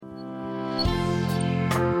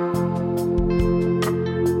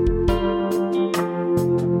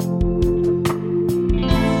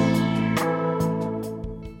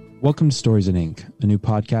Welcome to Stories in Ink, a new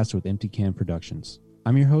podcast with Empty Can Productions.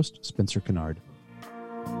 I'm your host, Spencer Kennard.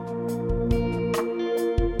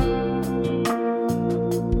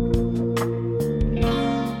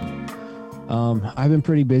 I've been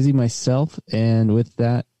pretty busy myself, and with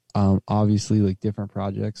that, obviously, like different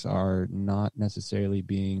projects are not necessarily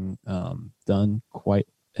being done quite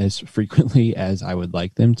as frequently as I would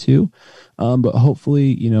like them to. But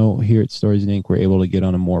hopefully, here at Stories in Ink, we're able to get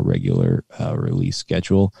on a more regular release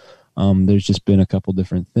schedule. There's just been a couple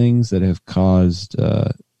different things that have caused,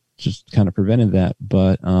 just kind of prevented that.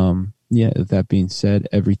 But with that being said,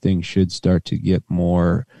 everything should start to get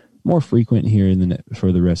more frequent here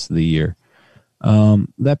for the rest of the year.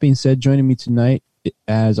 That being said, joining me tonight,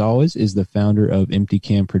 as always, is the founder of Empty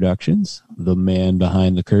Can Productions, the man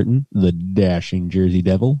behind the curtain, the dashing Jersey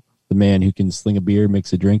Devil, the man who can sling a beer,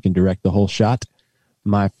 mix a drink, and direct the whole shot,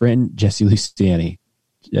 my friend Jesse Luciani.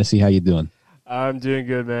 Jesse, how you doing? I'm doing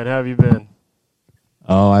good, man. How have you been?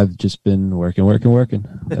 Oh, I've just been working.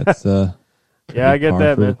 That's yeah, I get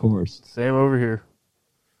that, man. Of course. Same over here.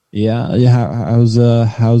 Yeah. How's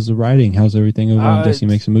the writing? How's everything over on Jesse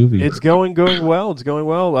Makes a Movie? It's going well. It's going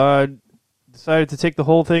well. Decided to take the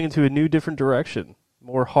whole thing into a new, different direction.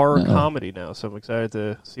 More horror comedy now, so I'm excited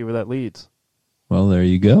to see where that leads. Well, there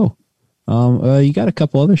you go. You got a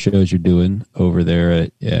couple other shows you're doing over there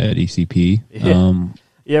at ECP.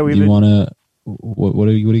 Yeah, do you want to? What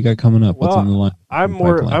do you got coming up? What's on the line? I'm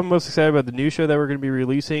most excited about the new show that we're going to be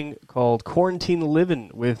releasing called Quarantine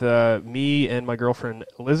Living with me and my girlfriend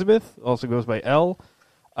Elizabeth. Also goes by Elle.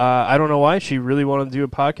 I don't know why she really wanted to do a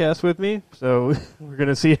podcast with me, so we're going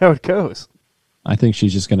to see how it goes. I think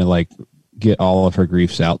she's just going to get all of her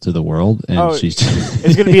griefs out to the world, and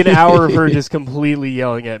it's going to be an hour of her just completely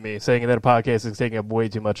yelling at me, saying that a podcast is taking up way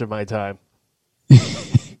too much of my time.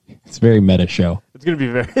 It's a very meta show. It's going to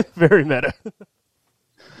be very, very meta.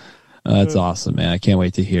 That's awesome, man. I can't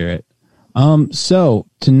wait to hear it. So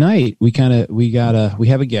tonight we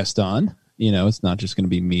have a guest on. It's not just going to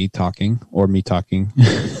be me talking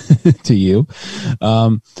to you.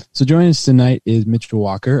 So joining us tonight is Mitchell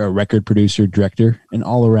Walker, a record producer, director, and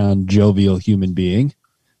all-around jovial human being.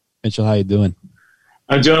 Mitchell, how you doing?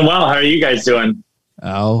 I'm doing well. How are you guys doing?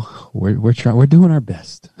 Oh, we're doing our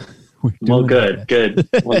best. Well, good.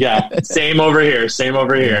 Well, yeah, same over here.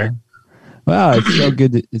 Yeah. Wow, it's so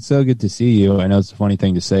good. It's so good to see you. I know it's a funny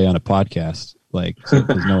thing to say on a podcast.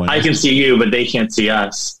 No one. I can see you, but they can't see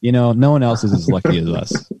us. No one else is as lucky as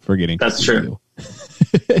us for getting. That's true.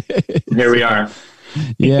 Here we are.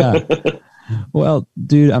 Yeah. Well,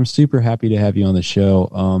 dude, I'm super happy to have you on the show.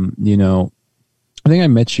 I think I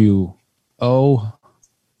met you.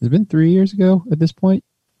 It's been 3 years ago at this point.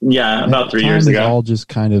 Yeah, about 3 years ago. It's all just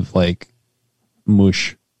kind of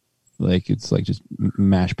mush. It's just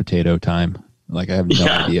mashed potato time. I have no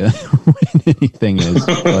idea when anything is.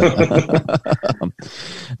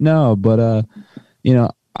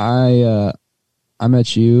 I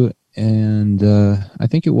met you, and I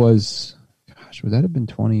think it was, would that have been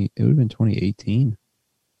 20? It would have been 2018.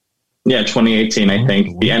 Yeah, 2018, I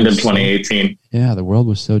think. The end of 2018. Yeah, the world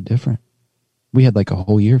was so different. We had a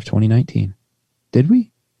whole year of 2019. Did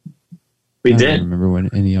we? We did. I don't remember when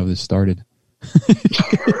any of this started.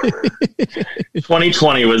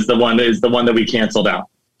 2020 was the one that we canceled out.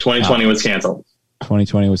 2020 was canceled.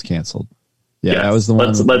 2020 was canceled. Yeah, yes. That was the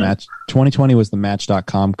one. 2020 was the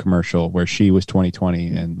Match.com commercial where she was 2020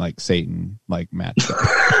 and Satan Match.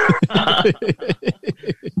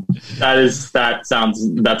 That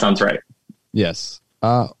sounds right. Yes.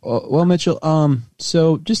 Well, Mitchell,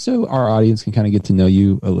 so just so our audience can kind of get to know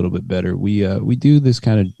you a little bit better, we do this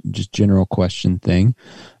kind of just general question thing,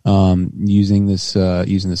 using this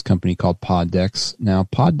company called Poddex. Now,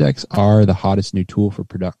 Poddex are the hottest new tool for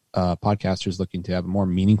podcasters looking to have more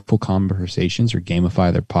meaningful conversations or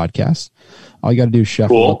gamify their podcast. All you got to do is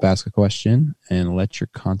shuffle up, ask a question, and let your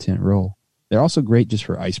content roll. They're also great just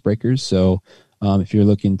for icebreakers. So, if you're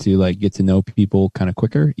looking to get to know people kind of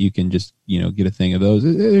quicker, you can just, get a thing of those.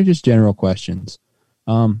 They're just general questions.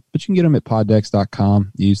 But you can get them at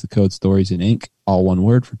poddex.com. Use the code Stories in Ink, all one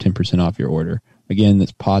word, for 10% off your order. Again,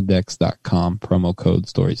 that's poddex.com, promo code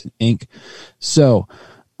Stories in Ink. So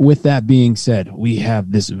with that being said, we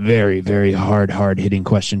have this very, very hard hitting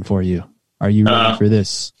question for you. Are you ready for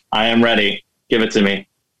this? I am ready. Give it to me.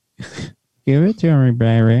 Give it to me,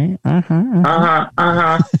 baby. That's Jesse,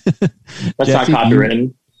 not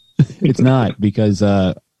copywritten. It's not, because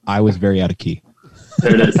I was very out of key.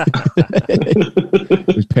 There it is.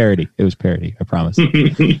 It was parody. I promise.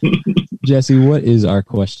 Jesse, what is our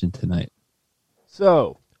question tonight?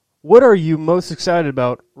 So, what are you most excited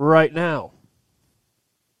about right now?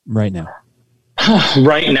 Right now.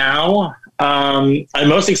 Right now, I'm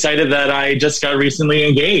most excited that I just got recently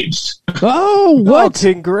engaged. Oh, what?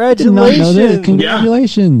 Oh, congratulations.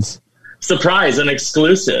 Congratulations. Yeah. Surprise and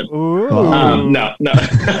exclusive. No. No.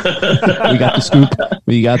 We got the scoop.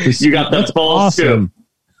 You got the full scoop.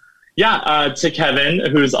 Yeah, to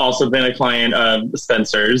Kevin, who's also been a client of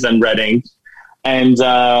Spencer's and Reading. And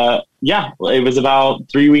it was about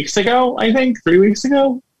 3 weeks ago, I think. 3 weeks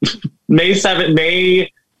ago? May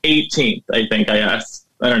 18th, I think I asked.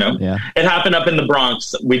 I don't know. Yeah. It happened up in the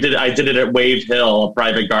Bronx. I did it at Wave Hill, a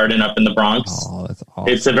private garden up in the Bronx. Oh, that's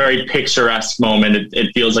awesome. It's a very picturesque moment.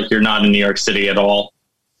 It feels like you're not in New York City at all.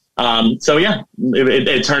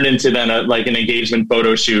 It turned into then an engagement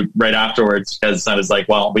photo shoot right afterwards, because I was like,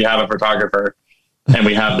 well, we have a photographer and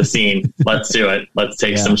we have the scene. Let's do it. Let's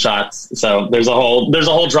take some shots. So there's a whole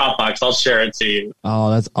Dropbox. I'll share it to you.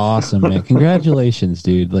 Oh, that's awesome, man. Congratulations,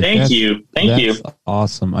 dude. Thank you. Thank you.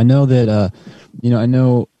 Awesome. I know that, I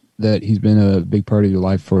know that he's been a big part of your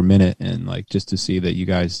life for a minute, and just to see that you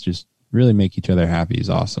guys just really make each other happy is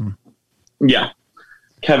awesome. Yeah.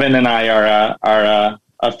 Kevin and I are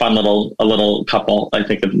a fun little couple. I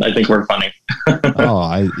think we're funny.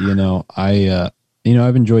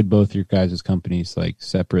 I've enjoyed both your guys' companies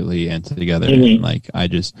separately and together. Mm-hmm. And, I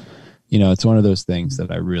just, it's one of those things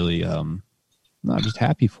that I really, I'm just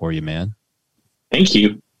happy for you, man. Thank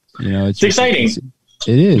you. It's exciting.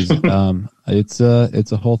 It is. It's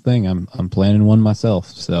a whole thing. I'm planning one myself.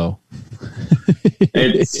 So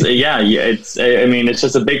it's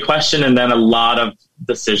just a big question and then a lot of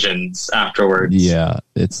decisions afterwards. Yeah.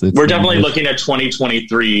 We're definitely looking at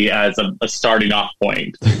 2023 as a starting off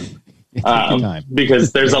point.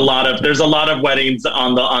 Because there's a lot of weddings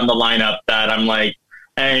on the lineup that I'm like,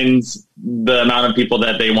 and the amount of people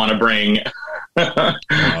that they want to bring,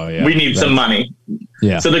 we need some money.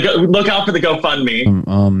 Yeah. So look out for the GoFundMe.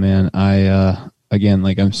 Oh man,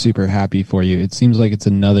 I'm super happy for you. It seems like it's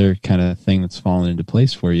another kind of thing that's fallen into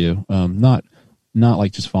place for you. Not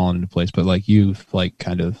just fallen into place, but you've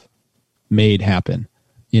kind of made happen.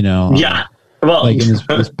 Yeah. Well, in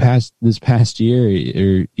this past year,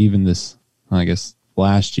 or even this, I guess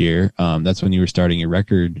last year, that's when you were starting your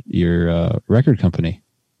record company.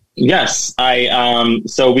 Yes,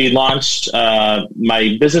 so we launched,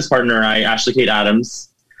 my business partner and I, Ashley Kate Adams,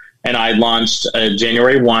 and I launched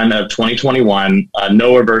January 1 of 2021,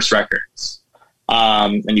 No Reverse Records.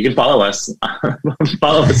 And you can follow us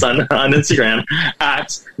on Instagram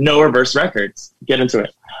at No Reverse Records. Get into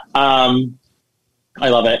it. I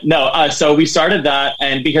love it. No, so we started that,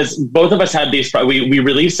 and because both of us had these, we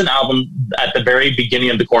released an album at the very beginning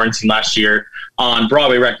of the quarantine last year on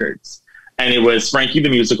Broadway Records, and it was Frankie the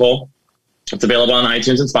Musical. It's available on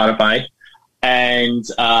iTunes and Spotify, and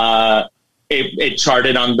it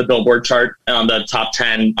charted on the Billboard chart on the top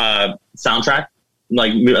 10 soundtrack,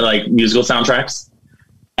 like musical soundtracks,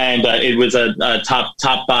 and it was a top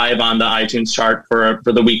 5 on the iTunes chart for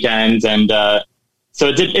the weekend, and so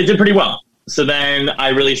it did pretty well. So then I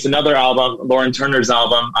released another album, Lauren Turner's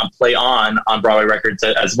album, Play On Broadway Records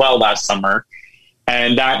as well last summer.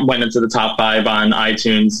 And that went into the top 5 on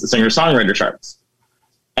iTunes singer-songwriter charts.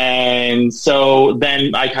 And so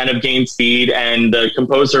then I kind of gained speed, and the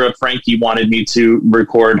composer of Frankie wanted me to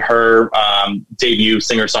record her debut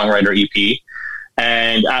singer-songwriter EP.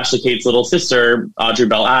 And Ashley Kate's little sister, Audrey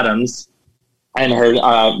Bell Adams, and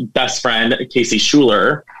her best friend, Casey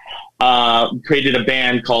Schuler, created a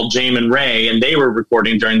band called Jamin Ray, and they were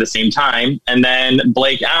recording during the same time. And then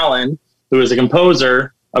Blake Allen, who is a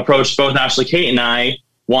composer, approached both Ashley Kate and I,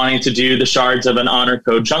 wanting to do the shards of an Honor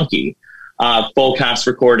Code Junkie, full cast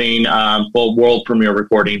recording, full world premiere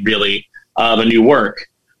recording, really, of a new work.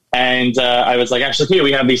 And I was like, Ashley Kate,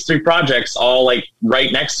 we have these 3 projects all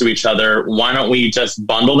right next to each other. Why don't we just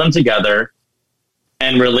bundle them together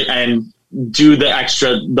and do the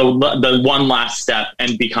extra, the one last step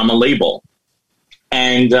and become a label?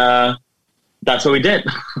 And that's what we did.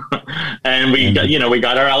 And we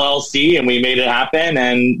got our LLC and we made it happen.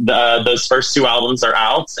 And those first 2 albums are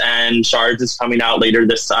out, and Shards is coming out later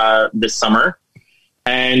this summer.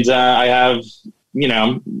 And I have,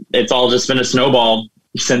 it's all just been a snowball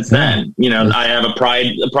since then. I have a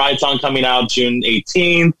Pride song coming out June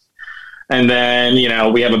 18th. And then,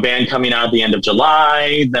 we have a band coming out at the end of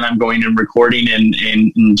July. Then I'm going and recording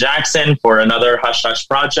in Jackson for another Hush Hush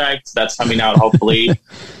project that's coming out hopefully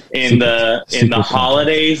in the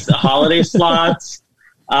holiday slots.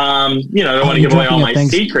 I don't want to give away all my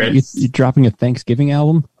secrets. You're dropping a Thanksgiving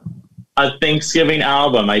album? A Thanksgiving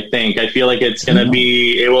album, I think. I feel like it's going to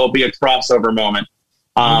be, it will be a crossover moment.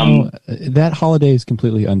 That holiday is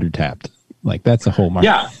completely undertapped. That's a whole market.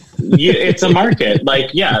 Yeah. it's a market.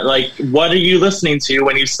 Like, yeah, like what are you listening to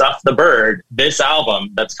when you stuff the bird? This album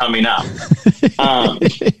that's coming up.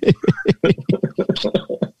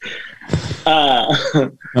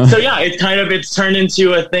 So yeah, it's turned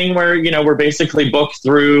into a thing where, you know, we're basically booked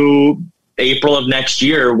through April of next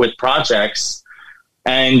year with projects,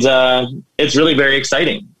 and it's really very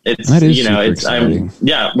exciting. I'm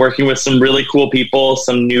working with some really cool people,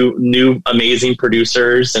 some new amazing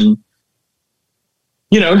producers, and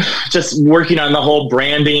you know, just working on the whole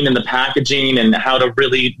branding and the packaging and how to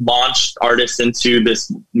really launch artists into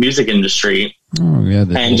this music industry. Oh yeah,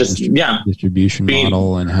 distribution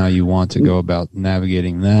model and how you want to go about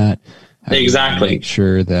navigating that. Exactly. Make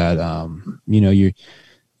sure that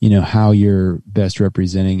how you're best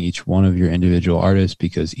representing each one of your individual artists,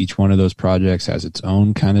 because each one of those projects has its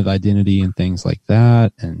own kind of identity and things like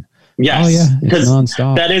that. And yes, it's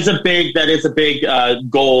nonstop. That is a big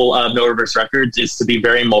goal of No Reverse Records, is to be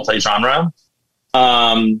very multi-genre.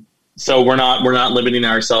 So we're not limiting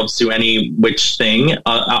ourselves to any which thing.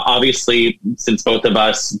 Obviously, since both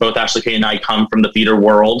Ashley Kate and I come from the theater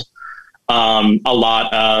world, a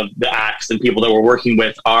lot of the acts and people that we're working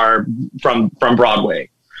with are from Broadway.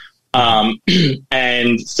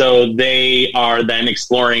 And so they are then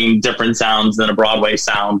exploring different sounds than a Broadway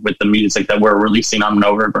sound with the music that we're releasing on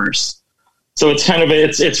No Reverse. So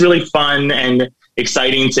it's really fun and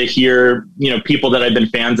exciting to hear, you know, people that I've been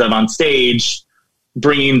fans of on stage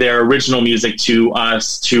bringing their original music to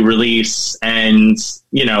us to release and,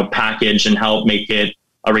 you know, package and help make it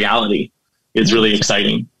a reality. It's really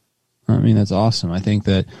exciting. I mean, that's awesome. I think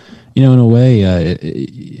that, you know, in a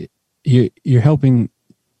way, you're helping,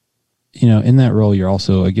 you know, in that role, you're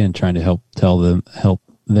also, again, trying to help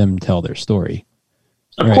them tell their story.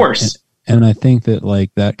 Of course. And I think that,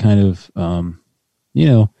 like, that kind of, you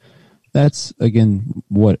know, that's, again,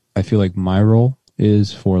 what I feel like my role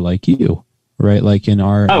is for, like, you, right? Like in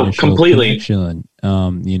our completely connection,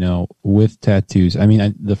 you know, with tattoos. I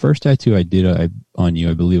mean, the first tattoo I did on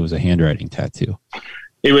you, I believe, was a handwriting tattoo.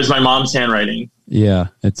 It was my mom's handwriting. Yeah,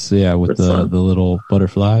 it's with the little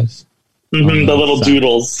butterflies. Mm-hmm, the little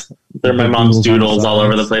doodles. They're my mom's doodles all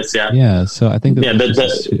over the place. Yeah. Yeah. So I think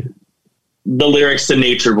the lyrics to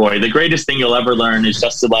Nature Boy: the greatest thing you'll ever learn is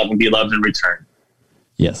just to love and be loved in return.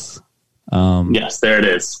 Yes. Yes, there it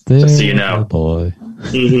is. Just so you know, boy.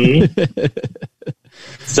 Mm-hmm.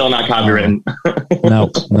 Still not copywritten.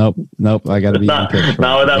 Nope. I got to be not with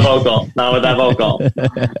that vocal. Not with that vocal.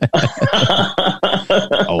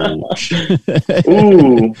 Ouch.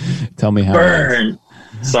 Ooh. Tell me how. Burn.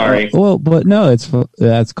 Sorry. Well, but no,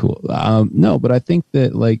 that's cool. No, but I think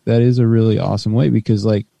that, like, that is a really awesome way, because,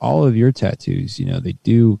 like, all of your tattoos, you know, they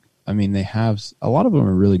do. I mean, they have a lot of them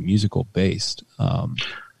are really musical based.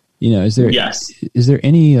 You know, is there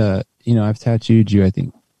any? You know, I've tattooed you, I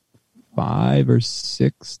think, 5 or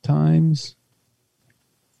 6 times.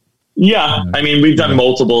 Yeah, I mean, we've done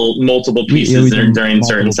multiple pieces during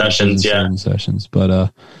certain sessions. Certain sessions,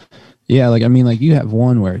 but yeah, like, I mean, like, you have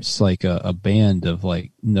one where it's like a band of,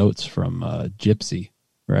 like, notes from Gypsy,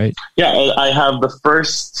 right? Yeah, I have the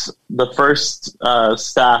first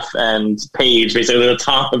staff and page, basically the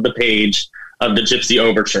top of the page of the Gypsy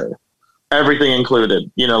Overture. Everything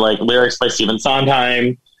included, you know, like lyrics by Stephen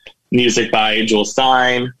Sondheim, music by Jules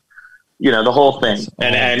Stein, you know, the whole thing.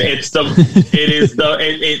 And it is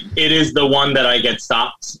the one that I get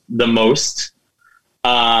stopped the most.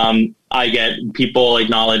 I get people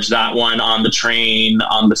acknowledge that one on the train,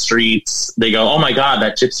 on the streets. They go, "Oh my God,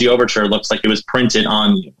 that Gypsy Overture looks like it was printed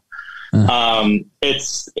on you."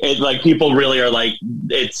 It's like, people really are like,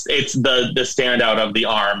 it's the standout of the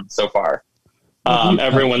arm so far.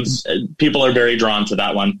 People are very drawn to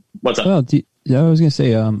that one. What's up? Well, I was gonna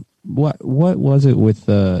say, what was it with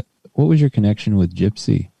what was your connection with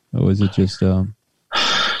Gypsy? Or was it just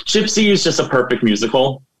Gypsy is just a perfect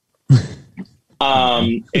musical.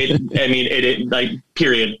 It like,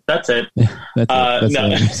 period. That's it. Yeah, that's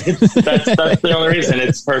that's the only reason.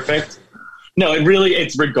 It's perfect. No,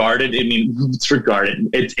 it's regarded. I mean, it's regarded.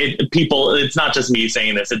 It's not just me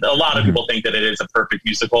saying this. A lot of people think that it is a perfect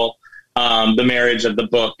musical. The marriage of the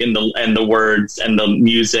book and the words and the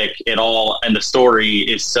music, and the story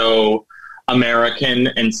is so American,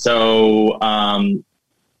 and so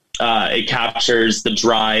it captures the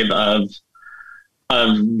drive of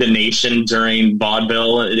the nation during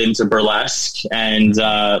vaudeville into burlesque, and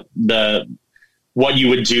what you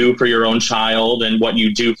would do for your own child and what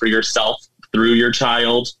you do for yourself through your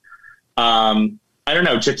child. I don't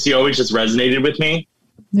know. Gypsy always just resonated with me.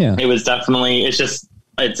 Yeah, it was definitely.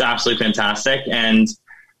 It's absolutely fantastic. And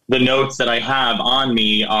the notes that I have on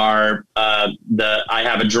me are I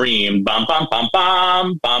have a dream, bum bum bum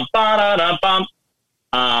bum bum ba da da bum,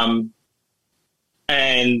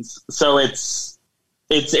 and so I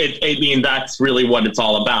mean, that's really what it's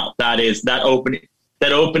all about. That is that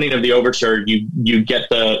opening of the overture. You get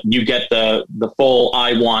the full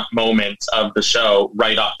I want moment of the show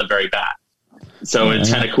right off the very bat. So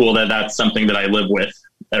it's kind of cool that that's something that I live with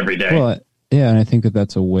every day. Well, yeah, and I think that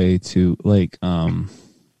that's a way to like,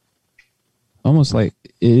 almost like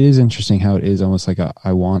it is interesting how it is almost like a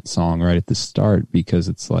I want song right at the start, because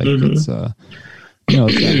it's like it's it's that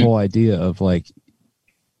whole idea of like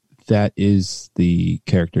that is the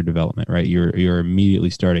character development, right? You're immediately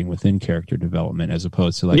starting within character development as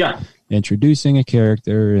opposed to like introducing a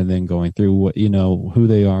character and then going through what who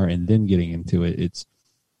they are and then getting into it. It's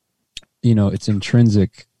it's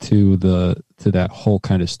intrinsic to that whole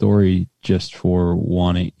kind of story just for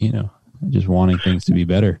wanting things to be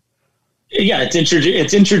better. Yeah,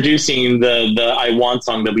 it's introducing the I want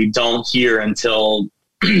song that we don't hear until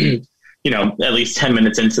at least 10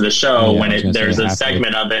 minutes into the show when there's a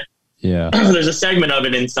segment of it. Yeah, there's a segment of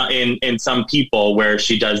it in some people where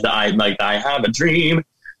she does I have a dream,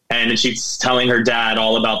 and she's telling her dad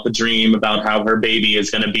all about the dream about how her baby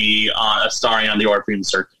is going to be starring on the Orpheum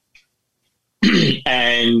circuit.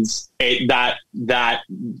 And that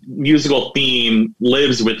musical theme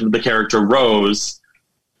lives with the character Rose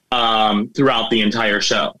throughout the entire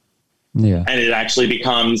show. Yeah, and it actually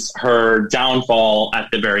becomes her downfall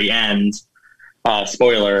at the very end.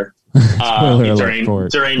 Spoiler. During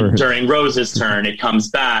Rose's turn, it comes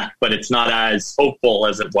back, but it's not as hopeful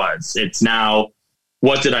as it was. It's now,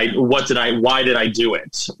 why did I do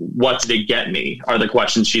it? What did it get me? Are the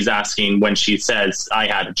questions she's asking when she says, I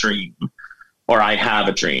had a dream. Or I have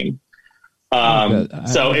a dream. I think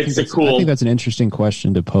that's an interesting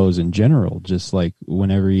question to pose in general. Just like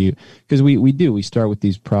whenever because we start with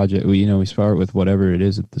these projects, we start with whatever it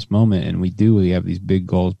is at this moment, and we have these big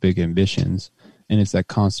goals, big ambitions, and it's that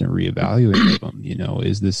constant reevaluating of them.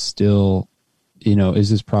 Is this still, is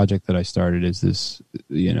this project that I started? Is this,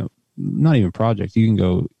 not even project? You can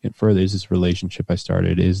go further. Is this relationship I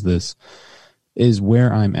started? Is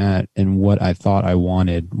where I'm at and what I thought I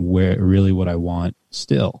wanted, what I want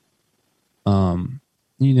still.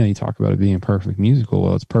 You talk about it being a perfect musical.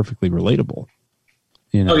 Well, it's perfectly relatable.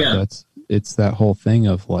 It's that whole thing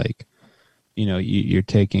of like, you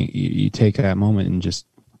take that moment and just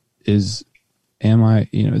it's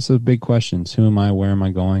those big questions. Who am I? Where am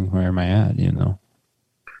I going? Where am I at?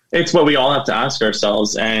 It's what we all have to ask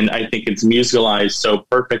ourselves. And I think it's musicalized so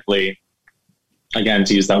perfectly. Again,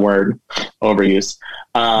 to use that word, overuse.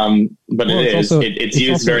 But it's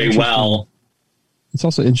used very well. It's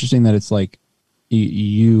also interesting that it's like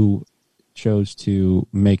you chose to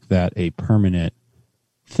make that a permanent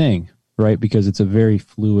thing, right? Because it's a very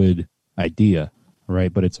fluid idea,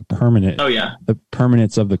 right? But it's a permanent. Oh, yeah. The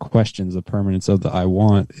permanence of the questions, the permanence of the I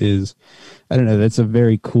want is, I don't know, that's a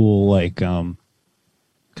very cool, like, kind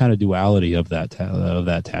of duality of that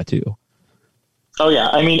tattoo. Oh yeah,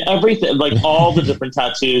 I mean everything. Like all the different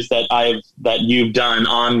tattoos that you've done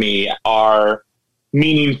on me are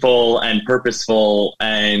meaningful and purposeful,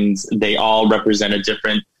 and they all represent a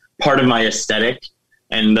different part of my aesthetic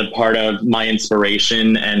and the part of my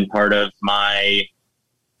inspiration and part of my.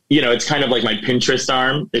 It's kind of like my Pinterest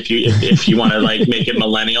arm. If you want to like make it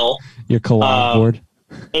millennial, your collage board.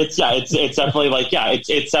 It's definitely like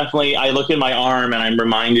it's definitely. I look at my arm and I'm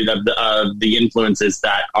reminded of the influences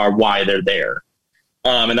that are why they're there.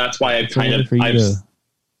 And that's why I've committed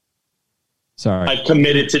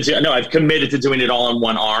to doing it all on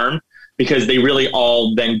one arm, because they really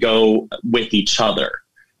all then go with each other.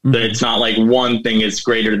 Mm-hmm. It's not like one thing is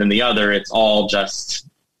greater than the other. It's all just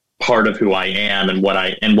part of who I am and what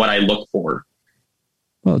I look for.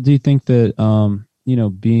 Well, do you think that,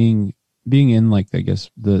 being in like, I guess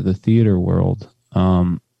the theater world,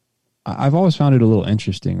 I've always found it a little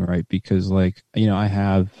interesting, right? Because like,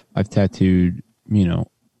 I've tattooed,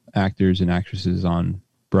 actors and actresses on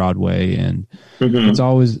Broadway, and it's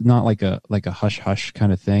always not like a hush hush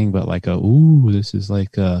kind of thing, but like this is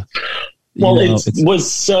like a. It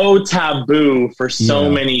was so taboo for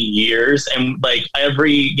so many years, and like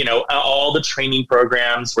all the training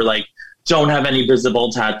programs were like, don't have any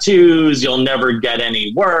visible tattoos, you'll never get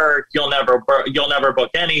any work, you'll never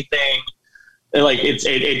book anything. Like it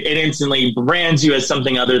instantly brands you as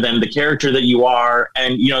something other than the character that you are.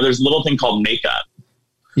 And, there's a little thing called makeup.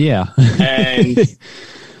 Yeah. And it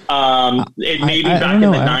may be back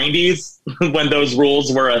in the 90s when those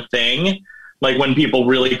rules were a thing. like when people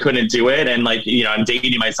really couldn't do it. And like, you know, I'm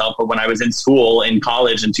dating myself, but when I was in school in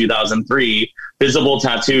college in 2003, visible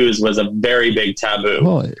tattoos was a very big taboo.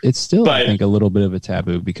 Well, it's still, I think, a little bit of a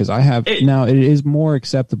taboo because now it is more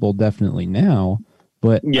acceptable definitely now,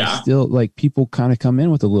 but still like people kind of come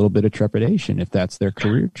in with a little bit of trepidation if that's their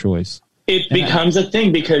career choice. It becomes a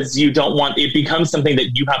thing because it becomes something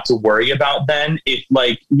that you have to worry about then. If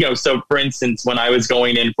like, you know, so for instance, when I was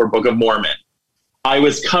going in for Book of Mormon, I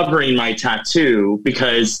was covering my tattoo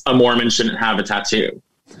because a Mormon shouldn't have a tattoo.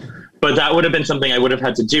 But that would have been something I would have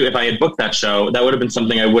had to do if I had booked that show. That would have been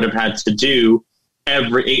something I would have had to do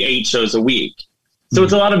every 8 shows a week. So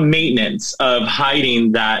it's a lot of maintenance of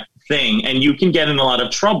hiding that thing. And you can get in a lot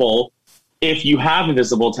of trouble if you have a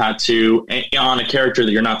visible tattoo on a character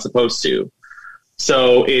that you're not supposed to.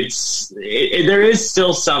 So there is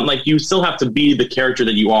still some, like, you still have to be the character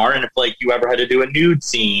that you are. And if like you ever had to do a nude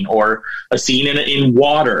scene or a scene in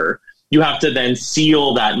water, you have to then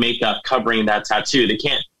seal that makeup covering that tattoo. They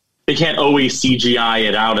can't always CGI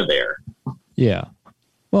it out of there. Yeah.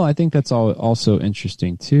 Well, I think that's also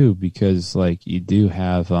interesting too, because like you do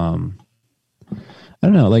have, I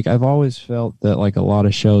don't know, like I've always felt that like a lot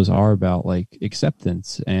of shows are about like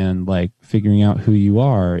acceptance and like figuring out who you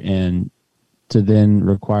are, and to then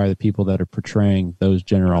require the people that are portraying those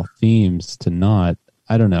general themes to not,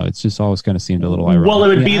 I don't know. It's just always kind of seemed a little ironic. Well,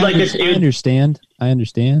 it would be like I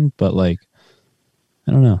understand, but like,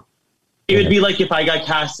 I don't know. It would be like if I got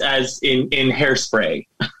cast as in Hairspray,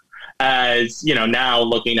 as, you know, now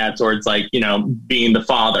looking at towards like, you know, being the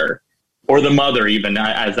father or the mother, even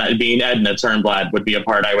as that being Edna Turnblad would be a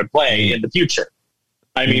part I would play in the future.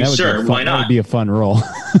 I mean, sure, why not? That would be a fun role.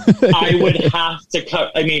 I would have to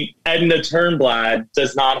cut. I mean, Edna Turnblad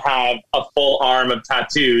does not have a full arm of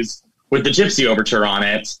tattoos with the Gypsy Overture on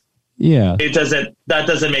it. Yeah, that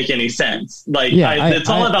doesn't make any sense. Like, it's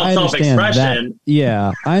all about self-expression.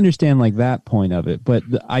 Yeah, I understand like that point of it, but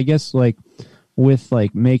I guess like with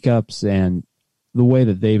like makeups and the way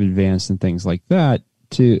that they've advanced and things like that,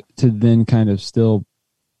 to then kind of still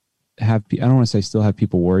have, I don't want to say still have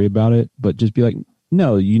people worry about it, but just be like,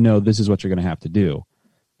 no, you know, this is what you're going to have to do,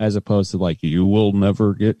 as opposed to like, you will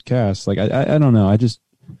never get cast. Like, I don't know. I just,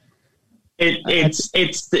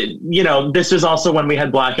 it's you know, this was also when we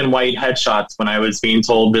had black and white headshots, when I was being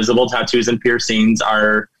told visible tattoos and piercings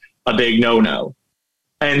are a big no-no.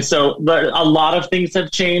 And so a lot of things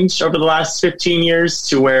have changed over the last 15 years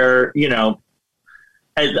to where, you know,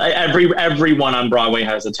 everyone on Broadway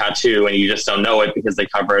has a tattoo and you just don't know it because they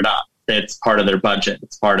cover it up. It's part of their budget.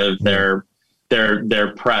 It's part of their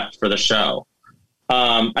prep for the show.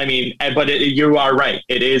 I mean, but you are right.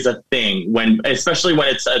 It is a thing especially when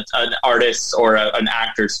it's an artist's or an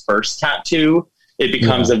actor's first tattoo. It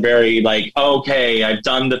becomes a very like, okay, I've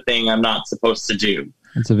done the thing I'm not supposed to do.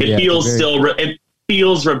 It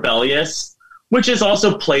feels rebellious, which is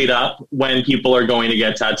also played up when people are going to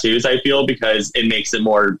get tattoos, I feel, because it makes it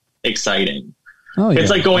more exciting. It's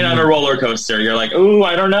like going on a roller coaster. You're like, ooh,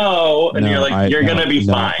 I don't know. And you're like, you're going to be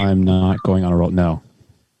fine. I'm not going on a roller.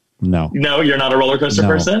 No, you're not a roller coaster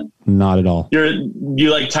person? Not at all.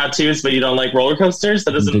 You like tattoos, but you don't like roller coasters?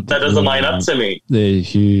 That doesn't line up to me.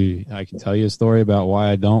 I can tell you a story about why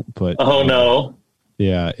I don't, but oh no.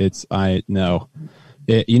 Yeah, no.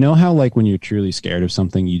 You know how like when you're truly scared of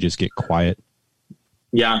something, you just get quiet?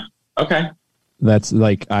 Yeah. Okay. That's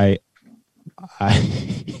like I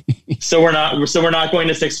So we're not going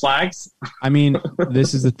to Six Flags? I mean,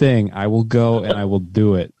 this is the thing. I will go and I will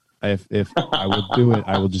do it. If I will do it,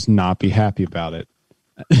 I will just not be happy about it.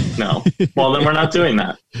 No. Well, then we're not doing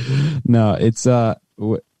that. No, it's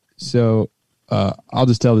so I'll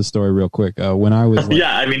just tell this story real quick. When I was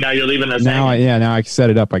yeah, I mean, now you're leaving us now. hanging. Now I set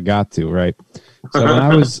it up. I got to, right. So when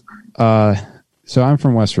I was so I'm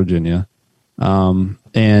from West Virginia,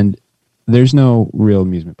 and there's no real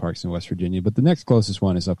amusement parks in West Virginia, but the next closest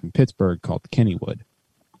one is up in Pittsburgh called Kennywood.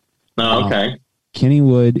 Oh, okay.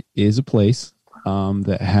 Kennywood is a place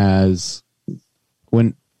that has,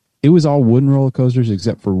 when it was all wooden roller coasters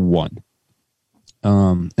except for one.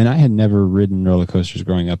 And I had never ridden roller coasters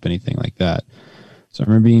growing up, anything like that. So I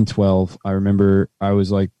remember being 12. I remember I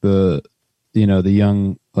was like the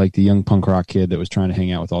young punk rock kid that was trying to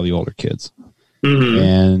hang out with all the older kids. Mm-hmm.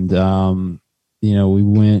 And, we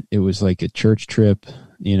went, it was like a church trip,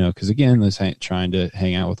 cause again, trying to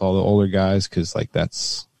hang out with all the older guys. Cause like,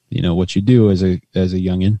 that's, what you do as a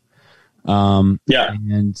youngin'. Yeah.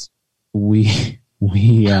 And we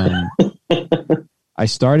I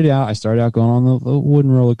started out going on the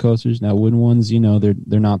wooden roller coasters. Now wooden ones,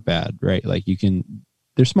 they're not bad, right? Like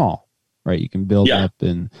they're small, right? You can build up.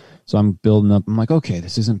 And so I'm building up. I'm like, okay,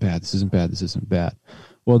 this isn't bad.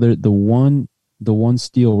 Well, the one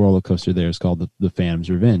steel roller coaster there is called the Phantom's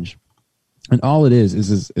Revenge, and all it is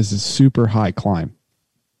a super high climb.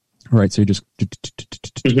 Right, so you're just,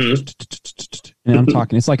 and I'm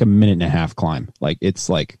talking, it's like a 1.5 minute climb. Like it's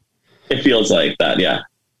like, it feels like that, yeah.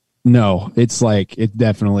 No, it's like it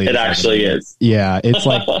definitely. It actually is. Yeah, it's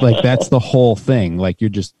like that's the whole thing. Like you're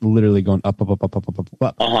just literally going up.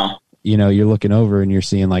 You know, you're looking over and you're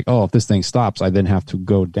seeing like, oh, if this thing stops, I then have to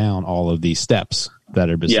go down all of these steps that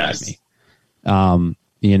are beside me.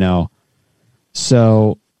 You know,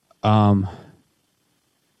 so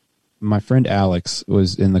my friend Alex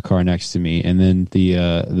was in the car next to me, and then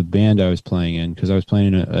the band I was playing in, because I was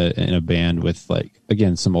playing in a band with, like,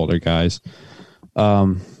 again, some older guys.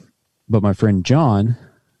 But my friend John,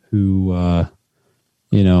 who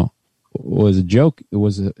you know, is a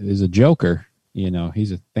joker. You know,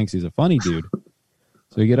 thinks he's a funny dude.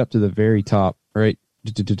 So we get up to the very top, right?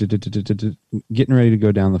 Getting ready to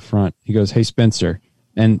go down the front. He goes, "Hey, Spencer."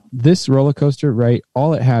 And this roller coaster, right?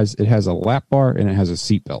 All it has a lap bar and it has a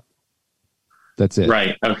seatbelt. That's it.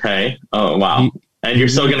 Right. Okay. Oh, wow. And you're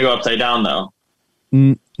still going to go upside down, though?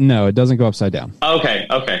 No, it doesn't go upside down. Okay.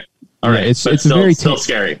 All right. It's still, a very still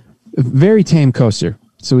scary. Very tame coaster.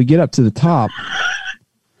 So we get up to the top,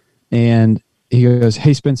 and he goes,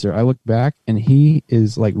 "Hey, Spencer." I look back, and he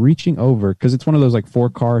is like reaching over, because it's one of those like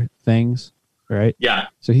 4-car things, right? Yeah.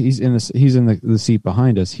 So he's in the seat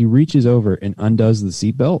behind us. He reaches over and undoes the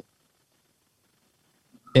seatbelt.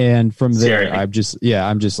 And from there, Scary.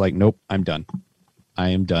 I'm just like, nope, I'm done.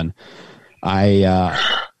 I am done. That's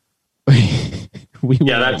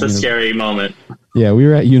a scary moment. Yeah, we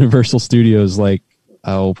were at Universal Studios like,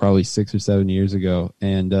 probably 6 or 7 years ago,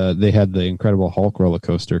 and they had the Incredible Hulk roller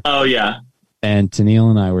coaster. Oh, yeah. And Tennille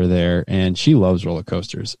and I were there, and she loves roller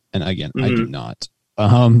coasters. And again, I do not.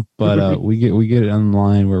 But we get it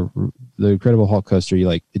online where the Incredible Hulk coaster,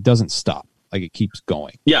 it doesn't stop. Like, it keeps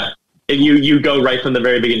going. Yeah. You go right from the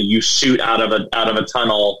very beginning. You shoot out of a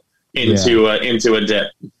tunnel into a dip.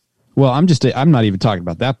 Well, I'm not even talking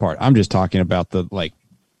about that part. I'm just talking about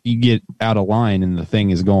you get out of line and the thing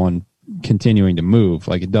is continuing to move.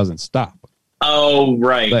 Like, it doesn't stop. Oh,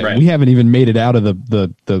 right, right. We haven't even made it out of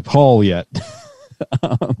the hall yet.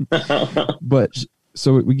 But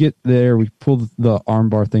so we get there, we pull the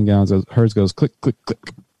armbar thing down. So hers goes click, click,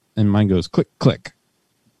 click, and mine goes click, click.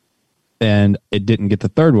 And it didn't get the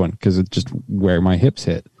third one because it's just where my hips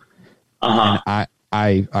hit. And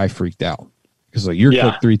I freaked out because your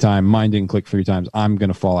click 3 times, mine didn't click 3 times. I'm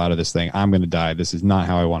gonna fall out of this thing. I'm gonna die. This is not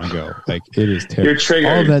how I want to go. Like, it is terrible. You're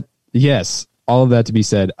triggered. All of that. Yes, all of that to be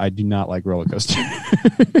said. I do not like roller coasters.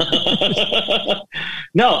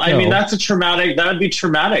 No, I mean, that would be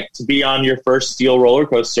traumatic to be on your first steel roller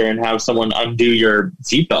coaster and have someone undo your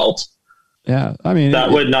seatbelt. Yeah, I mean,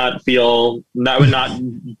 that would not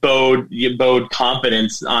bode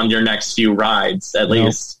confidence on your next few rides. At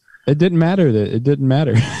least it didn't matter. It didn't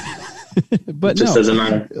matter. But it just doesn't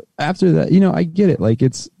matter. After that, I get it. Like,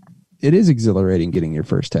 it is exhilarating getting your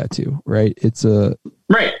first tattoo, right? It's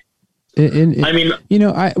right. I mean,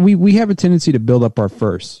 we have a tendency to build up our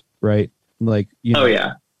firsts, right? Like, oh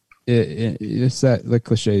yeah, it's that the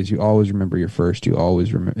cliche is you always remember your first. You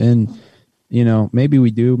always remember, and maybe we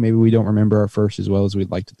do, maybe we don't remember our first as well as we'd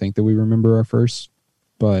like to think that we remember our first.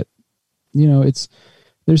 But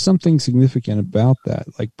there's something significant about that,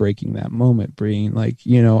 like breaking that moment, being like,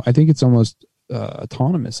 I think it's almost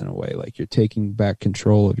autonomous in a way, like you're taking back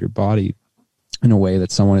control of your body in a way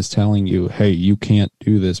that someone is telling you, hey, you can't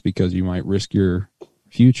do this because you might risk your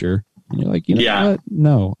future. And you're like, what?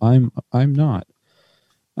 No, I'm not.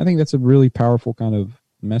 I think that's a really powerful kind of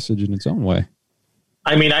message in its own way.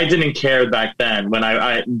 I mean, I didn't care back then when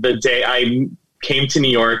the day I came to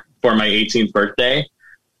New York for my 18th birthday.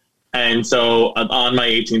 And so on my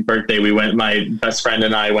 18th birthday, my best friend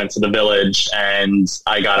and I went to the Village, and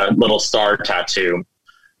I got a little star tattoo,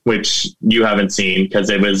 which you haven't seen because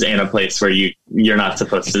it was in a place where you're not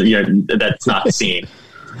supposed to, that's not seen.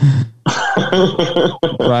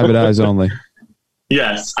 Private eyes only.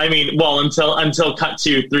 Yes. I mean, well, until cut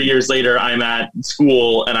to 3 years later, I'm at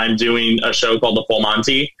school and I'm doing a show called The Full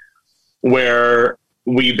Monty, where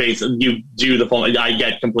you do the full, I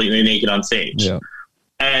get completely naked on stage. Yeah.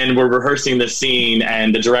 And we're rehearsing this scene,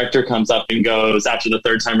 and the director comes up and goes, after the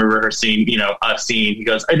third time we're rehearsing, a scene, he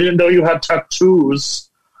goes, "I didn't know you had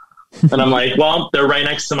tattoos." And I'm like, well, they're right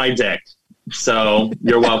next to my dick, so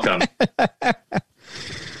you're welcome.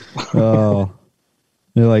 Oh,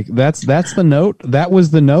 you're like, that's the note. That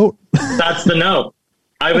was the note. That's the note.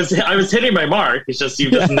 I was hitting my mark. It's just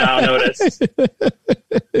you just now noticed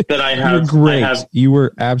that I have. You're great. You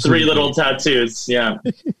were absolutely 3 little tattoos. Yeah.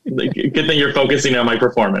 Good thing you're focusing on my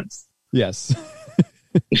performance. Yes.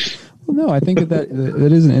 Well, no, I think that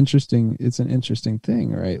is an interesting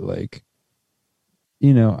thing, right? Like,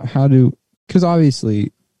 you know, because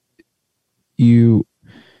obviously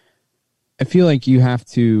I feel like you have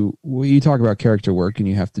to, you talk about character work and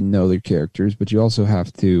you have to know their characters, but you also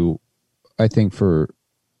have to, I think for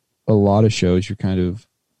a lot of shows, you're kind of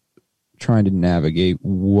trying to navigate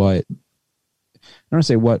what, I don't want to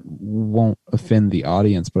say what won't offend the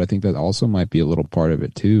audience, but I think that also might be a little part of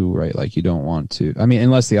it too, right? Like you don't want to, I mean,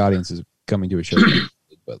 unless the audience is coming to a show,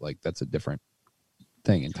 but like that's a different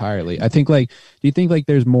thing entirely. I think like, do you think like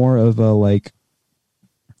there's more of a like,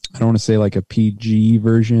 I don't want to say like a PG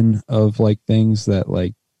version of like things that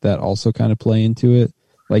like that also kind of play into it?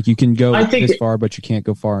 Like you can go this far, but you can't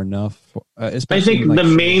go far enough. Especially I think the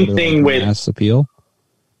main thing with mass appeal.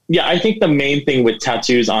 Yeah, I think the main thing with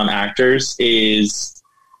tattoos on actors is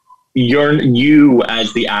you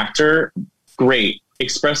as the actor, great.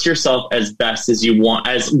 Express yourself as best as you want,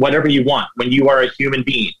 as whatever you want when you are a human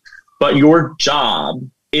being. But your job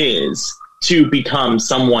is to become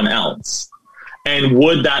someone else. And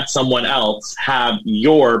would that someone else have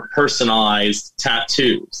your personalized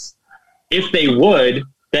tattoos? If they would,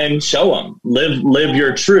 then show them. Live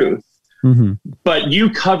your truth. Mm-hmm. But you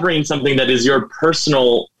covering something that is your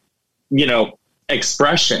personal, you know,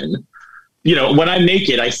 expression. You know, when I'm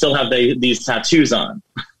naked, I still have these tattoos on.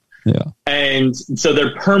 Yeah. And so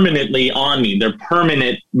they're permanently on me. They're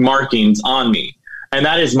permanent markings on me. And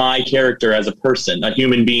that is my character as a person, a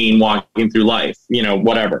human being walking through life, you know,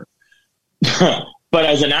 whatever. But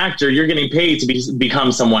as an actor, you're getting paid to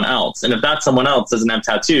become someone else. And if that someone else doesn't have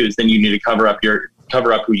tattoos, then you need to cover up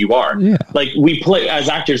who you are. Yeah. Like we play as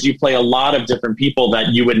actors, you play a lot of different people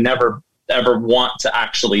that you would never ever want to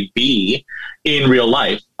actually be in real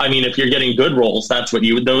life. I mean, if you're getting good roles, those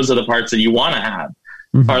are the parts that you want to have.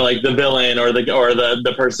 Mm-hmm. Are like the villain or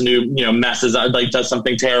the person who, you know, messes up, like does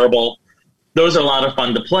something terrible. Those are a lot of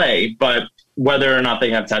fun to play, but whether or not they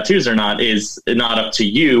have tattoos or not is not up to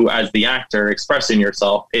you as the actor expressing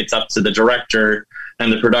yourself. It's up to the director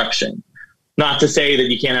and the production. Not to say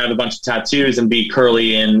that you can't have a bunch of tattoos and be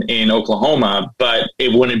curly in Oklahoma, but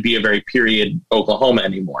it wouldn't be a very period Oklahoma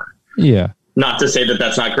anymore. Yeah. Not to say that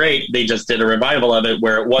that's not great. They just did a revival of it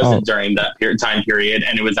where it wasn't during that time period,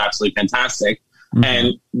 and it was absolutely fantastic. Mm-hmm.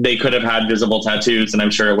 And they could have had visible tattoos, and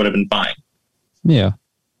I'm sure it would have been fine. Yeah.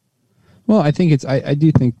 Well, I think I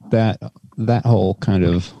do think that whole kind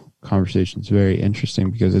of conversation is very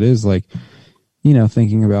interesting because it is like, you know,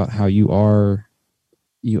 thinking about how you are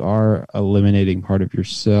eliminating part of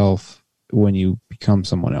yourself when you become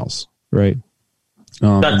someone else, right?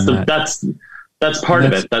 That's part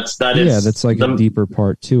of it. That's like a deeper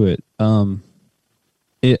part to it.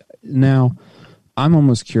 Now I'm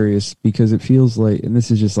almost curious because it feels like, and this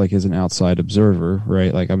is just like as an outside observer,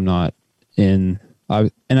 right? Like I'm not in.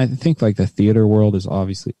 And I think like the theater world is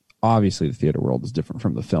obviously the theater world is different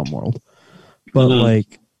from the film world, but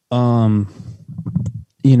like,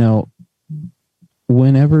 you know,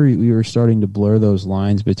 whenever we were starting to blur those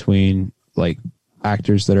lines between like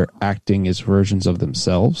actors that are acting as versions of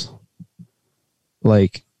themselves,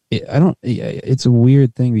 like it's a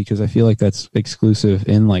weird thing because I feel like that's exclusive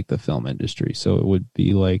in like the film industry. So it would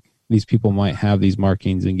be like these people might have these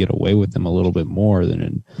markings and get away with them a little bit more than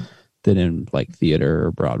in like theater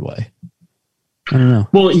or Broadway. I don't know.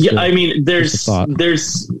 Well, yeah, I mean, there's for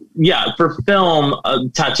film,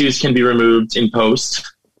 tattoos can be removed in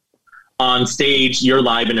post. On stage, you're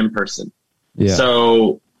live and in person. Yeah.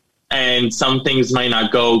 So, and some things might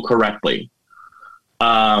not go correctly.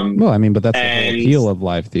 Well, I mean, but that's the whole appeal of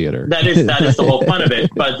live theater. That is the whole fun of it.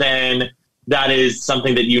 But then that is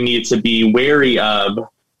something that you need to be wary of.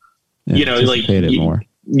 Yeah, you know, like it more.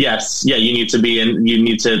 Yes. Yeah. You need to be, and you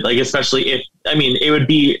need to like, especially it would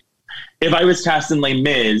be, if I was cast in Les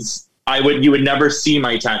Mis, you would never see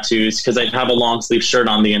my tattoos because I'd have a long sleeve shirt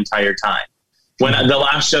on the entire time. When the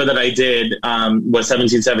last show that I did was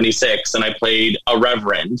 1776 and I played a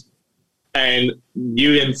reverend, and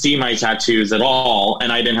you didn't see my tattoos at all.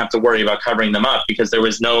 And I didn't have to worry about covering them up because there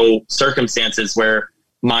was no circumstances where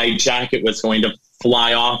my jacket was going to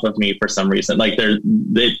fly off of me for some reason. Like there's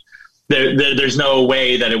no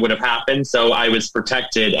way that it would have happened. So I was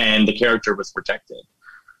protected and the character was protected.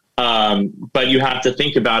 But you have to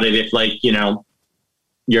think about it. If like, you know,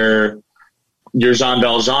 you're Jean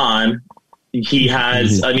Valjean, he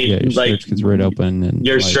has, I mean, your like shirt gets ripped open and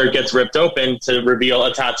your shirt gets ripped open to reveal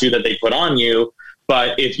a tattoo that they put on you.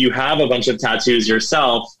 But if you have a bunch of tattoos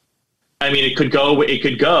yourself, I mean, it could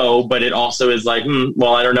go, but it also is like,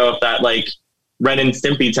 well, I don't know if that like Ren and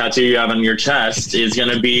Stimpy tattoo you have on your chest is going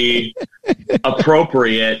to be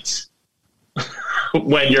appropriate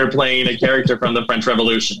when you're playing a character from the French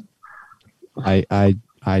Revolution. I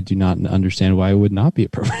do not understand why it would not be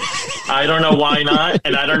appropriate. I don't know why not,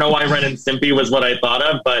 and I don't know why Ren and Stimpy was what I thought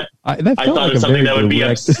of, but I thought like it was something that would be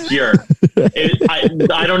obscure.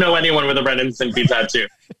 I don't know anyone with a Ren and Stimpy tattue.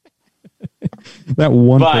 That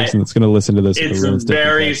one person that's going to listen to this, it's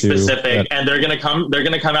very specific, and they're going to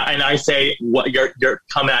come out, and I say, "What? You're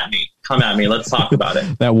come at me. Let's talk about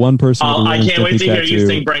it." That one person. I can't wait to hear you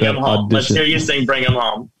sing "Bring Him Home." Let's hear you sing "Bring Him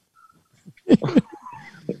Home."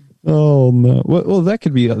 Oh no! Well, that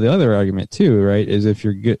could be the other argument too, right? Is if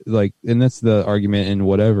you're good, like, and that's the argument in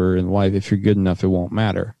whatever in life. If you're good enough, it won't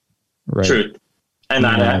matter, right? Truth, and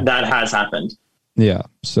that has happened. Yeah.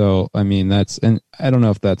 So I mean, and I don't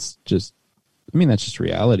know if that's just. I mean, that's just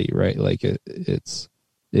reality, right? Like it's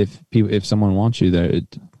if someone wants you there,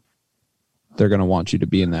 they're going to want you to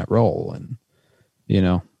be in that role, and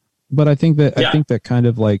But I think that kind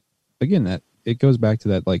of like, again, that it goes back to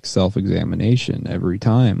that like self-examination every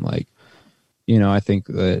time. Like, I think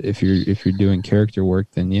that if you're doing character work,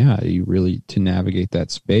 then you really to navigate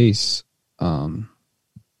that space. I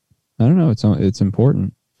don't know. It's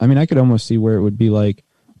important. I mean, I could almost see where it would be like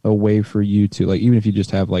a way for you to like, even if you just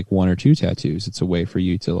have like one or two tattoos, it's a way for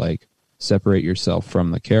you to like separate yourself from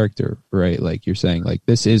the character, right? Like you're saying like,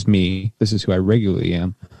 this is me, this is who I regularly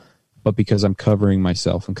am, but because I'm covering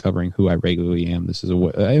myself and covering who I regularly am, this is a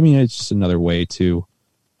way. I mean, it's just another way to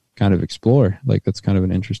kind of explore. Like that's kind of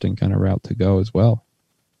an interesting kind of route to go as well.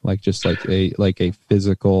 Like just like a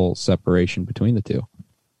physical separation between the two.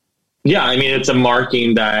 Yeah. I mean, it's a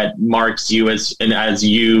marking that marks you as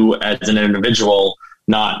you as an individual,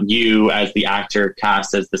 not you as the actor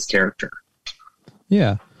cast as this character.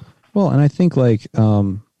 Yeah. Well, and I think like,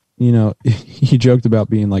 you joked about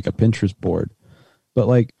being like a Pinterest board, but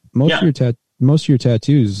like most of your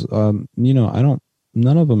tattoos, none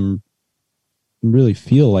of them really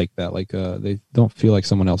feel like that. Like, they don't feel like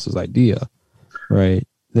someone else's idea, right?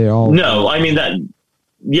 They all, no, I mean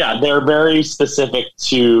they're very specific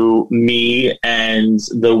to me and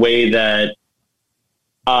the way that,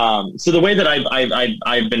 so the way that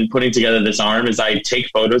I've been putting together this arm is I take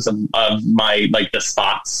photos of my, like the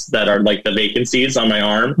spots that are like the vacancies on my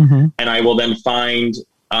arm, mm-hmm. and I will then find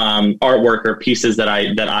artwork or pieces that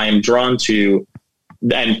I am drawn to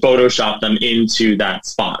and Photoshop them into that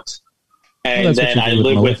spot. And then I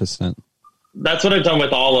live with, that's what I've done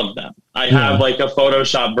with all of them. I have like a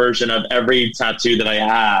Photoshop version of every tattoo that I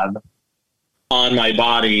have on my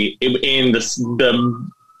body in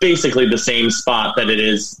the basically the same spot that it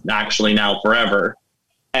is actually now forever.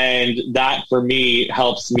 And that for me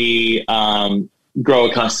helps me grow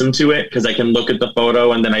accustomed to it because I can look at the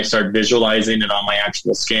photo and then I start visualizing it on my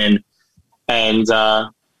actual skin. And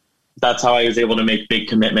that's how I was able to make big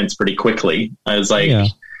commitments pretty quickly. I was like,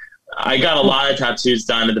 I got a lot of tattoos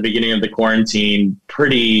done at the beginning of the quarantine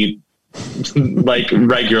pretty like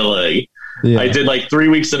regularly. Yeah. I did like 3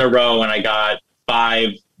 weeks in a row and I got 5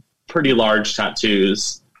 pretty large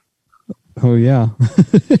tattoos. Oh yeah.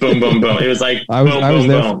 Boom, boom, boom. It was like, I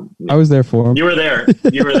was there for him. You were there.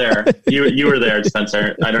 You were there,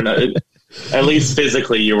 Spencer. I don't know. At least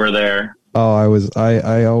physically you were there. Oh, I was,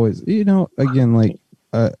 I always, again, like,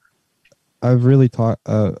 I've really taught,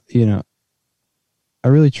 I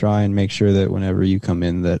really try and make sure that whenever you come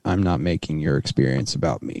in that I'm not making your experience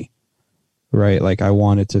about me, right? Like I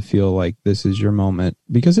want it to feel like this is your moment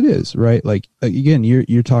because it is, right? Like again,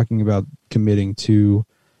 you're talking about committing to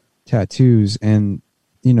tattoos and,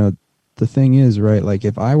 the thing is, right? Like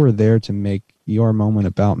if I were there to make your moment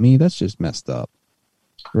about me, that's just messed up.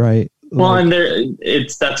 Right. Well, like, and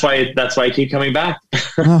that's why I keep coming back.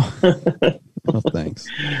 Oh. Well, thanks.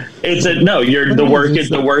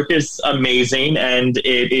 The work is amazing and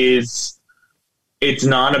it's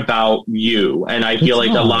not about you. And I feel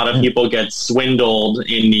like a lot of people get swindled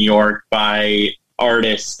in New York by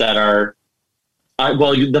artists that are,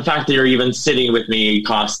 the fact that you're even sitting with me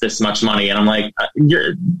costs this much money. And I'm like,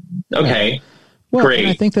 you're okay. Well, great. And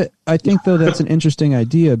I think though, that's an interesting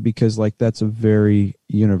idea because like, that's a very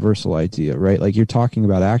universal idea, right? Like you're talking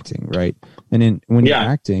about acting, right? And when you're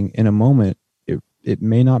acting in a moment, it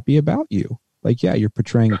may not be about you. Like, you're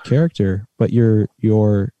portraying a character, but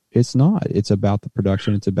it's not. It's about the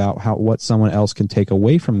production. It's about what someone else can take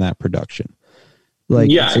away from that production.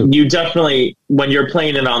 Like, you definitely, when you're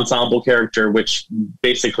playing an ensemble character, which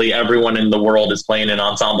basically everyone in the world is playing an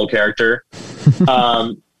ensemble character,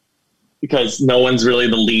 because no one's really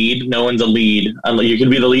the lead. No one's a lead. You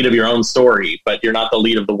can be the lead of your own story, but you're not the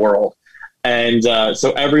lead of the world. And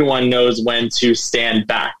so everyone knows when to stand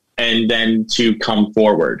back and then to come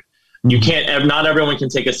forward. You can't, not everyone can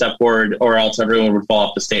take a step forward or else everyone would fall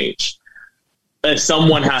off the stage.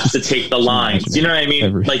 Someone has to take the lines. You know what I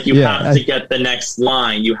mean? Like you have to get the next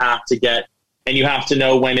line. You have to get, and you have to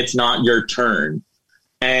know when it's not your turn.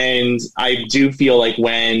 And I do feel like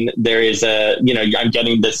when there is I'm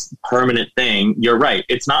getting this permanent thing, you're right.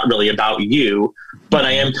 It's not really about you, but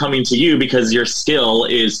I am coming to you because your skill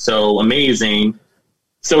is so amazing.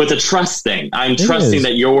 So it's a trust thing. I'm trusting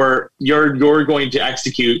that you're going to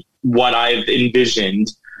execute what I've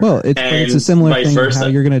envisioned. Well, it's a similar thing how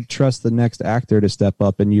you're going to trust the next actor to step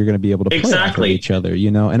up and you're going to be able to play off of each other,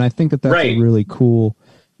 And I think that's a really cool,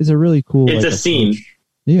 it's a scene.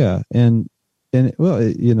 Yeah. And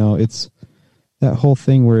it's that whole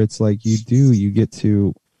thing where it's like you get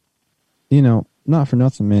to, not for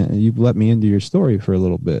nothing, man, you've let me into your story for a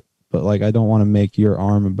little bit, but like, I don't want to make your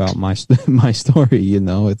arm about my story,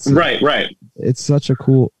 it's right. It's such a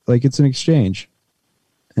cool, like it's an exchange.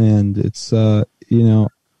 And it's, I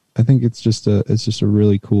think it's just a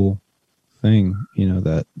really cool thing,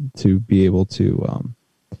 that to be able to,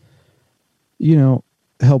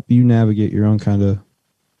 help you navigate your own kind of,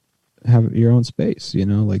 have your own space,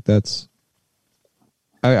 like that's,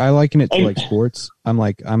 I liken it to like sports. I'm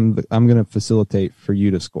going to facilitate for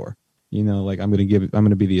you to score, like I'm going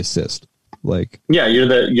to be the assist. Like, yeah, you're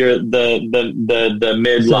the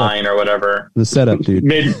mid line or whatever. The setup dude.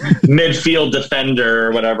 Midfield defender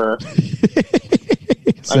or whatever.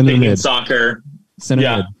 I'm thinking soccer. Center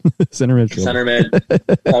mid. Center midfield. Center mid.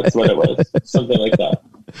 That's what it was. Something like that.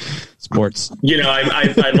 Sports.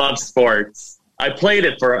 I love sports. I played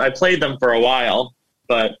them for a while,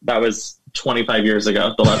 but that was 25 years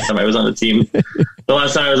ago. The last time I was on a team. The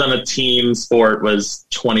last time I was on a team sport was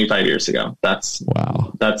 25 years ago. That's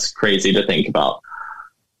crazy to think about.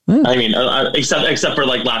 I mean, except for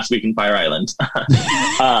like last week in Fire Island.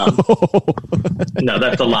 No,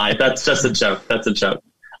 that's a lie. That's just a joke. That's a joke.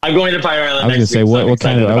 I'm going to Fire Island. I was going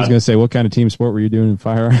to say, what kind of team sport were you doing in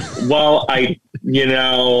Fire Island? Well,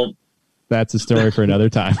 that's a story for another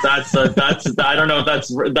time. That's I don't know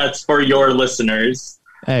if that's for your listeners.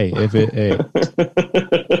 Hey,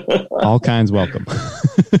 all kinds welcome.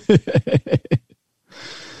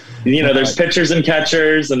 There's pitchers and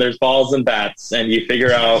catchers, and there's balls and bats, and you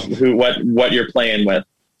figure out what you're playing with.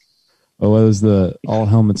 Oh, what was the all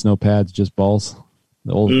helmets, no pads, just balls?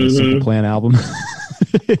 The old Simple Plan album.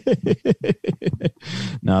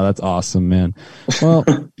 No, that's awesome, man. Well,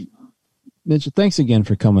 Mitchell, thanks again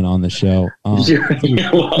for coming on the show. You're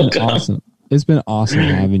welcome. Awesome. It's been awesome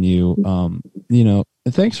having you.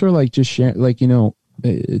 Thanks for like just sharing. Like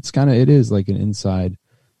it is like an inside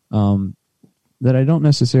that I don't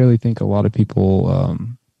necessarily think a lot of people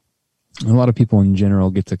in general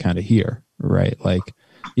get to kind of hear. Right? Like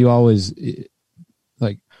you always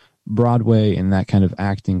like Broadway and that kind of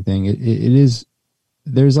acting thing. It is.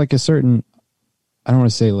 There's like a certain. I don't want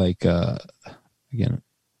to say like again.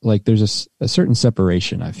 Like there's a certain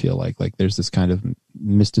separation. I feel like there's this kind of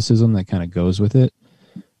mysticism that kind of goes with it.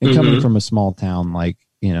 And coming from a small town, like,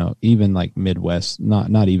 even like Midwest,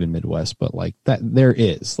 not even Midwest, but like that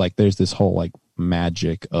there's this whole like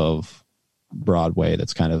magic of Broadway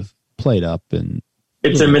that's kind of played up and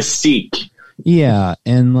it's a mystique. Yeah.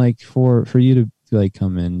 And like for you to like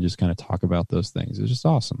come in and just kind of talk about those things, it's just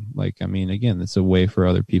awesome. Like, I mean, again, it's a way for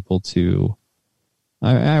other people to,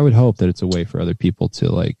 I would hope that it's a way for other people to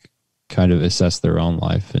like kind of assess their own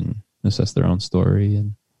life and assess their own story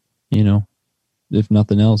and, if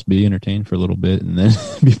nothing else, be entertained for a little bit and then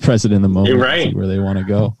be present in the moment, right, see where they want to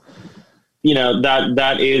go.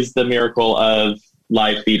 That is the miracle of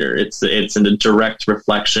live theater. It's a direct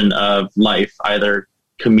reflection of life, either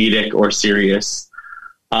comedic or serious.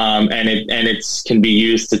 And it can be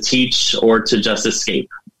used to teach or to just escape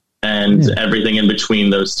and everything in between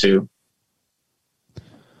those two.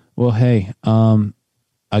 Well, hey,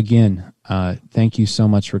 again, thank you so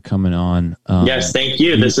much for coming on. Yes, thank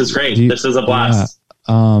you. This is great. This is a blast.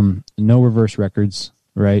 No Reverse Records,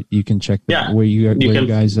 right? You can check where you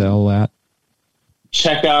guys all at.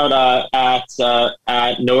 Check out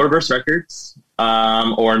at No Reverse Records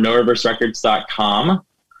or noreverserecords.com.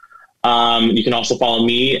 You can also follow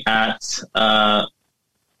me at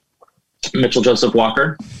Mitchell Joseph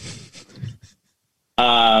Walker.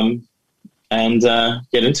 And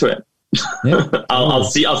get into it. Yeah. I'll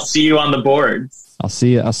see you on the boards. I'll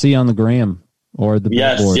see you on the gram or the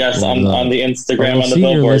billboard. Yes, on the Instagram, on the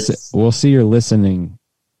billboards. We'll see you're listening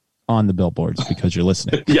on the billboards because you're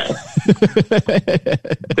listening. Yeah.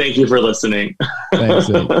 Thank you for listening. Thanks,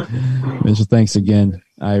 Mitchell. Thanks again.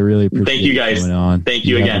 I really appreciate you guys. Coming on. Thank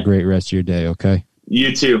you again. Have a great rest of your day. Okay.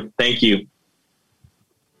 You too. Thank you.